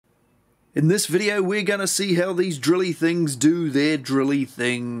In this video we're going to see how these drilly things do their drilly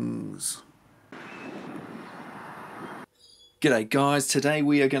things. G'day guys, today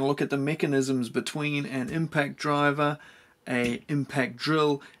we are going to look at the mechanisms between an impact driver, a impact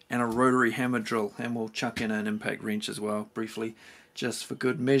drill and a rotary hammer drill, and we'll chuck in an impact wrench as well briefly just for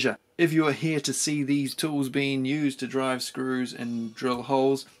good measure. If you are here to see these tools being used to drive screws and drill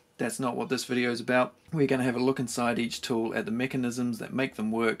holes, that's not what this video is about. We're going to have a look inside each tool at the mechanisms that make them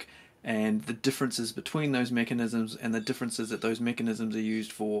work and the differences between those mechanisms and the differences that those mechanisms are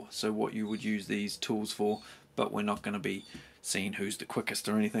used for, so what you would use these tools for, but we're not going to be seeing who's the quickest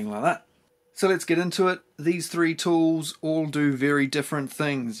or anything like that. So let's get into it. These three tools all do very different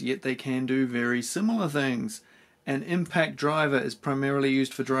things, yet they can do very similar things. An impact driver is primarily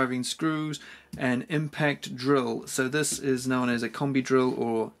used for driving screws. An impact drill, so this is known as a combi drill,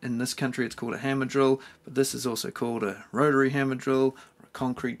 or in this country it's called a hammer drill, but this is also called a rotary hammer drill,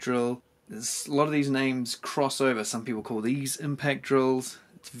 concrete drill. There's a lot of these names cross over. Some people call these impact drills.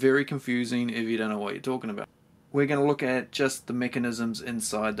 It's very confusing if you don't know what you're talking about. We're going to look at just the mechanisms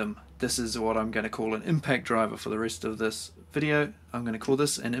inside them. This is what I'm going to call an impact driver for the rest of this video. I'm going to call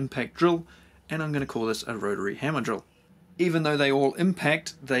this an impact drill, and I'm going to call this a rotary hammer drill. Even though they all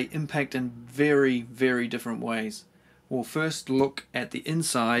impact, they impact in very, very different ways. We'll first look at the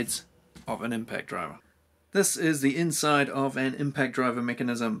insides of an impact driver. This is the inside of an impact driver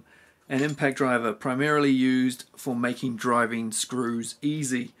mechanism. An impact driver primarily used for making driving screws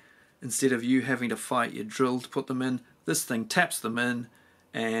easy. Instead of you having to fight your drill to put them in, this thing taps them in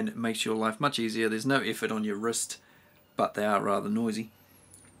and makes your life much easier. There's no effort on your wrist, but they are rather noisy.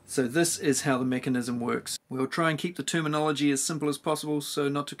 So this is how the mechanism works. We'll try and keep the terminology as simple as possible so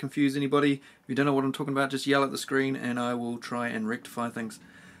not to confuse anybody. If you don't know what I'm talking about, just yell at the screen and I will try and rectify things.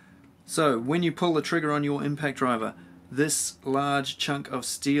 So when you pull the trigger on your impact driver, this large chunk of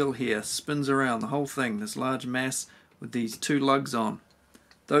steel here spins around the whole thing, this large mass with these two lugs on.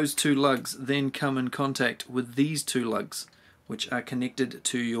 Those two lugs then come in contact with these two lugs, which are connected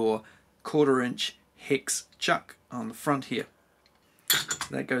to your 1/4 inch hex chuck on the front here.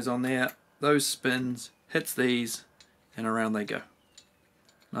 That goes on there, those spins, hits these, and around they go.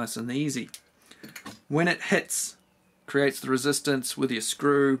 Nice and easy. When it hits, creates the resistance with your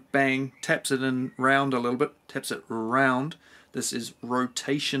screw, bang, taps it in round a little bit, taps it round. This is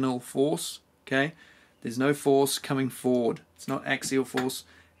rotational force, okay? There's no force coming forward. It's not axial force,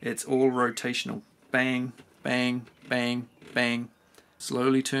 it's all rotational. Bang, bang, bang, bang.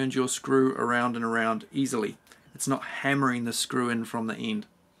 Slowly turns your screw around and around easily. It's not hammering the screw in from the end.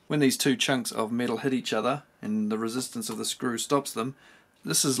 When these two chunks of metal hit each other and the resistance of the screw stops them,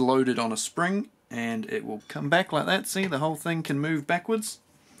 this is loaded on a spring and it will come back like that. See, the whole thing can move backwards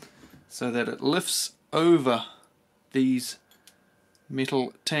so that it lifts over these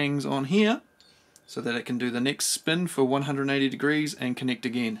metal tangs on here so that it can do the next spin for 180 degrees and connect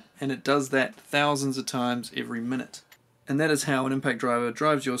again. And it does that thousands of times every minute. And that is how an impact driver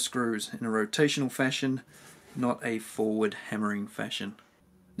drives your screws, in a rotational fashion, not a forward hammering fashion.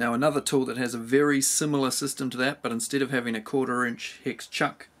 Now another tool that has a very similar system to that, but instead of having a 1/4 inch hex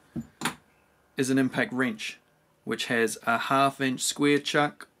chuck, is an impact wrench, which has a 1/2 inch square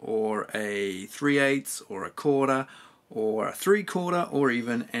chuck, or a 3/8 or a 1/4 or a 3/4 or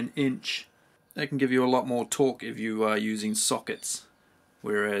even an inch. That can give you a lot more torque if you are using sockets,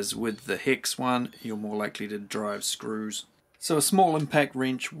 whereas with the hex one you're more likely to drive screws. So a small impact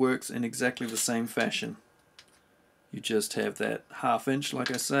wrench works in exactly the same fashion. You just have that 1/2 inch,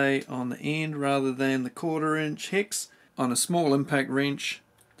 like I say, on the end rather than the 1/4 inch hex. On a small impact wrench,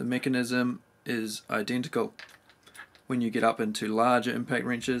 the mechanism is identical. When you get up into larger impact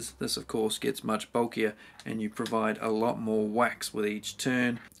wrenches, this of course gets much bulkier and you provide a lot more wax with each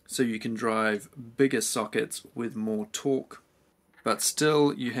turn, so you can drive bigger sockets with more torque. But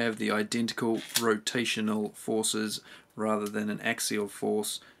still you have the identical rotational forces rather than an axial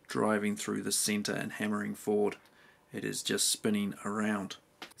force driving through the center and hammering forward. It is just spinning around.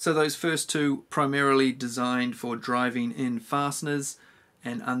 So those first two primarily designed for driving in fasteners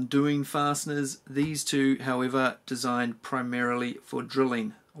and undoing fasteners. These two, however, designed primarily for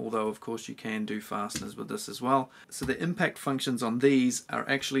drilling, although of course you can do fasteners with this as well. So the impact functions on these are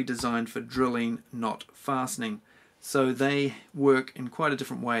actually designed for drilling, not fastening. So they work in quite a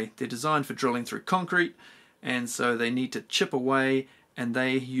different way. They're designed for drilling through concrete, and so they need to chip away, and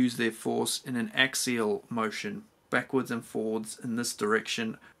they use their force in an axial motion, backwards and forwards in this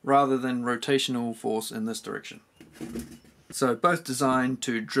direction, rather than rotational force in this direction. So both designed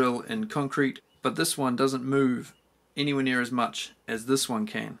to drill in concrete, but this one doesn't move anywhere near as much as this one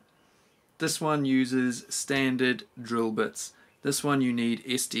can. This one uses standard drill bits. This one you need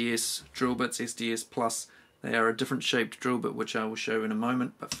SDS drill bits, SDS Plus. They are a different shaped drill bit which I will show in a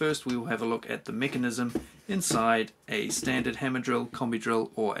moment, but first we will have a look at the mechanism inside a standard hammer drill, combi drill,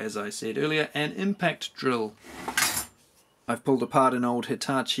 or as I said earlier, an impact drill. I've pulled apart an old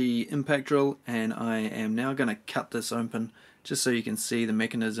Hitachi impact drill and I am now going to cut this open just so you can see the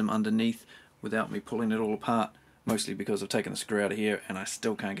mechanism underneath without me pulling it all apart, mostly because I've taken the screw out of here and I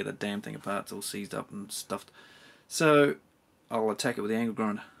still can't get the damn thing apart. It's all seized up and stuffed. So I'll attack it with the angle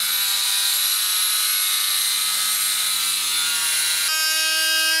grinder.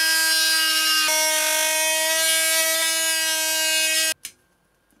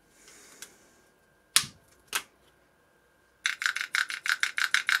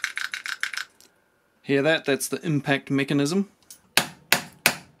 Hear that? That's the impact mechanism.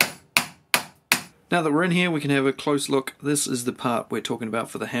 Now that we're in here, we can have a close look. This is the part we're talking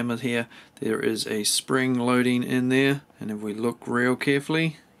about for the hammer here. There is a spring loading in there, and if we look real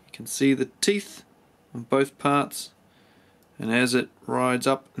carefully, you can see the teeth on both parts, and as it rides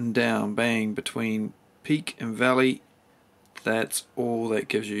up and down, bang, between peak and valley, that's all that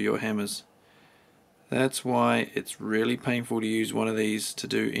gives you your hammers. That's why it's really painful to use one of these to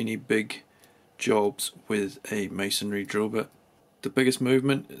do any big jobs with a masonry drill bit. The biggest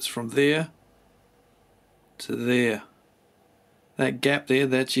movement is from there to there. That gap there,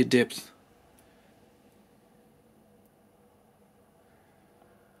 that's your depth.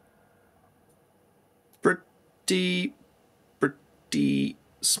 Pretty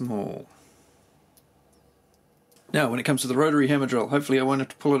small. Now when it comes to the rotary hammer drill, hopefully I won't have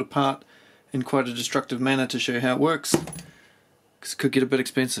to pull it apart in quite a destructive manner to show how it works, because it could get a bit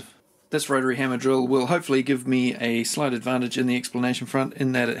expensive. This rotary hammer drill will hopefully give me a slight advantage in the explanation front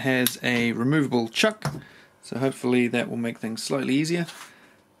in that it has a removable chuck, so hopefully that will make things slightly easier.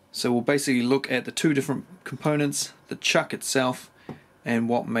 So we'll basically look at the two different components, the chuck itself and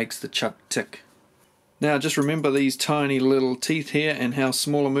what makes the chuck tick. Now just remember these tiny little teeth here and how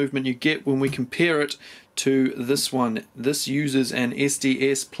small a movement you get when we compare it to this one. This uses an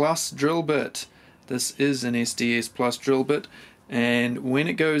SDS Plus drill bit. This is an SDS Plus drill bit. And when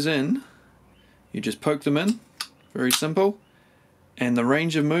it goes in, you just poke them in, very simple, and the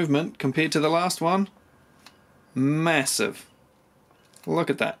range of movement compared to the last one, massive. Look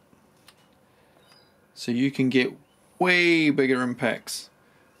at that. So you can get way bigger impacts.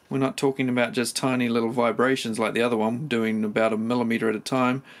 We're not talking about just tiny little vibrations like the other one, doing about 1 millimeter at a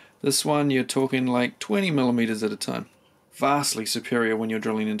time. This one you're talking like 20 millimeters at a time. Vastly superior when you're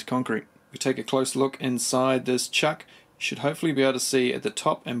drilling into concrete. We take a close look inside this chuck. Should hopefully be able to see at the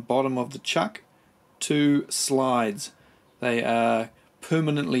top and bottom of the chuck 2 slides. They are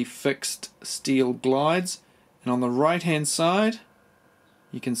permanently fixed steel glides, and on the right hand side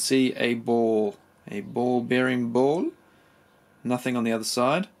you can see a ball bearing ball, nothing on the other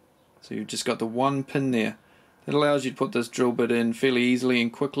side, so you've just got the one pin there. That allows you to put this drill bit in fairly easily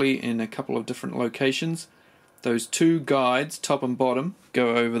and quickly in a couple of different locations. Those 2 guides, top and bottom,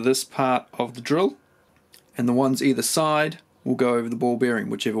 go over this part of the drill, and the ones either side will go over the ball bearing,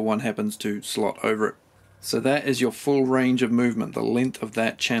 whichever one happens to slot over it. So that is your full range of movement, the length of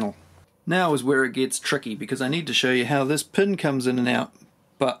that channel. Now is where it gets tricky, because I need to show you how this pin comes in and out,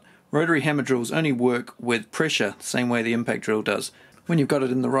 but rotary hammer drills only work with pressure, same way the impact drill does. When you've got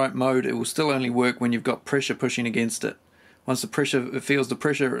it in the right mode, it will still only work when you've got pressure pushing against it. Once it feels the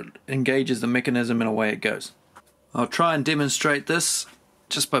pressure, it engages the mechanism and away it goes. I'll try and demonstrate this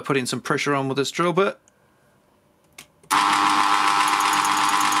just by putting some pressure on with this drill bit.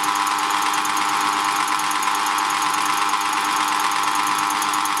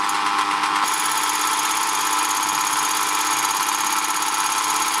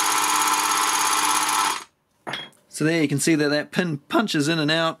 So there you can see that that pin punches in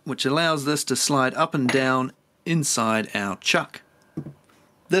and out, which allows this to slide up and down inside our chuck.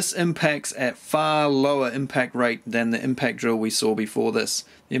 This impacts at far lower impact rate than the impact drill we saw before this.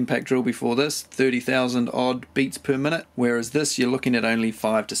 The impact drill before this, 30,000 odd beats per minute, whereas this you're looking at only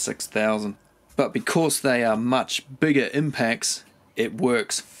 5,000 to 6,000. But because they are much bigger impacts, it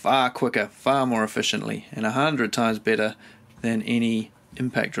works far quicker, far more efficiently, and 100 times better than any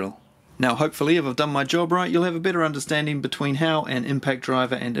impact drill. Now hopefully if I've done my job right, you'll have a better understanding between how an impact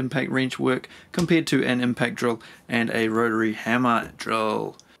driver and impact wrench work compared to an impact drill and a rotary hammer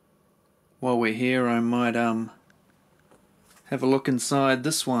drill. While we're here, I might have a look inside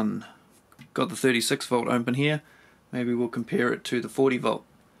this one. Got the 36 volt open here. Maybe we'll compare it to the 40 volt.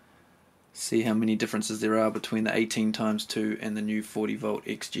 See how many differences there are between the 18x2 and the new 40 volt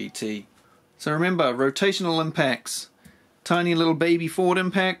XGT. So remember, rotational impacts, tiny little baby forward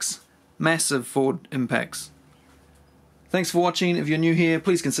impacts, massive forward impacts. Thanks for watching. If you're new here,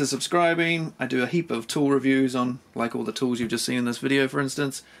 please consider subscribing. I do a heap of tool reviews on, like all the tools you've just seen in this video, for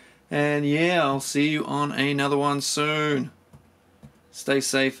instance. And yeah, I'll see you on another one soon. Stay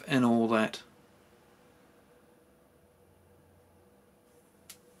safe and all that.